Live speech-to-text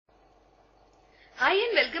Hi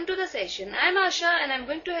and welcome to the session. I am Asha and I am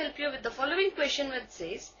going to help you with the following question which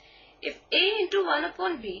says, if A into 1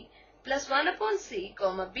 upon B plus 1 upon C,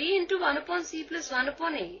 B into 1 upon C plus 1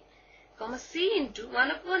 upon A, C into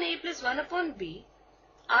 1 upon A plus 1 upon B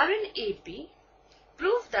are in AP,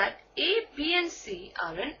 prove that A, B and C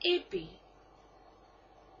are in AP.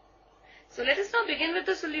 So let us now begin with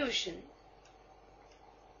the solution.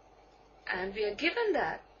 And we are given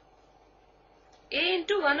that A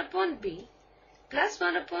into 1 upon B plus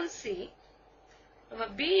 1 upon C,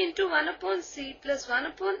 B into 1 upon C plus 1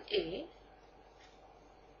 upon A,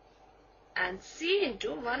 and C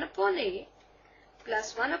into 1 upon A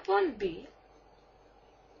plus 1 upon B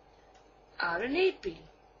are in AP.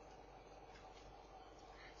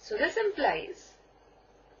 So this implies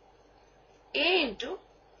A into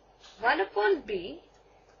 1 upon B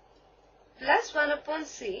plus 1 upon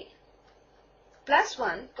C plus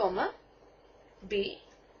 1, B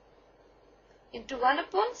into 1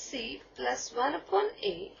 upon C plus 1 upon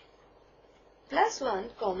A plus 1,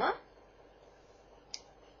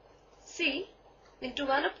 C into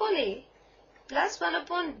 1 upon A plus 1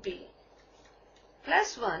 upon B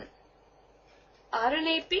plus 1 are in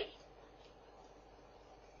AP,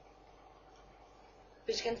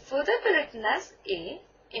 which can further be written as A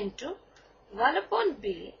into 1 upon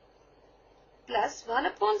B plus 1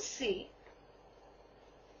 upon C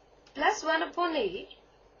plus 1 upon A,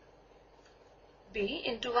 B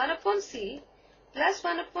into 1 upon C plus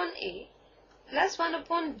 1 upon A plus 1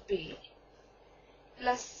 upon B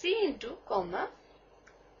plus C into 1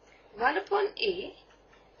 upon A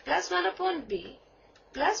plus 1 upon B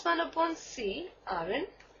plus 1 upon C are in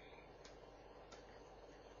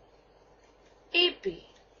AP.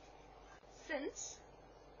 Since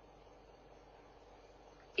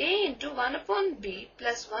A into 1 upon B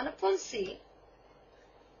plus 1 upon C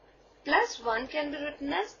plus 1 can be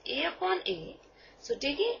written as A upon A. So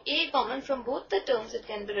taking A common from both the terms, it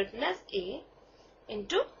can be written as A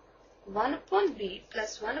into 1 upon B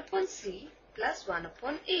plus 1 upon C plus 1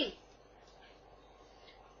 upon A.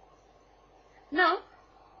 Now,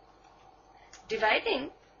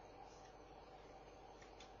 dividing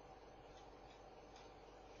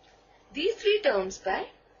these three terms by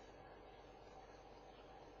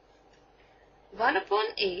 1 upon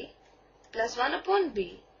A plus 1 upon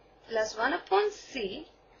B plus 1 upon C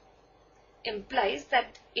implies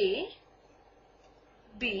that A,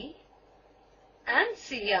 B and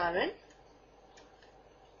C are in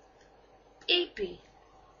AP.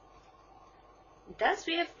 Thus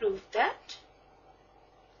we have proved that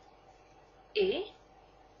A,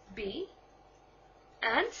 B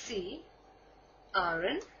and C are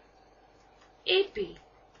in AP.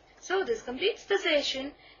 So this completes the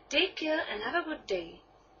session. Take care and have a good day.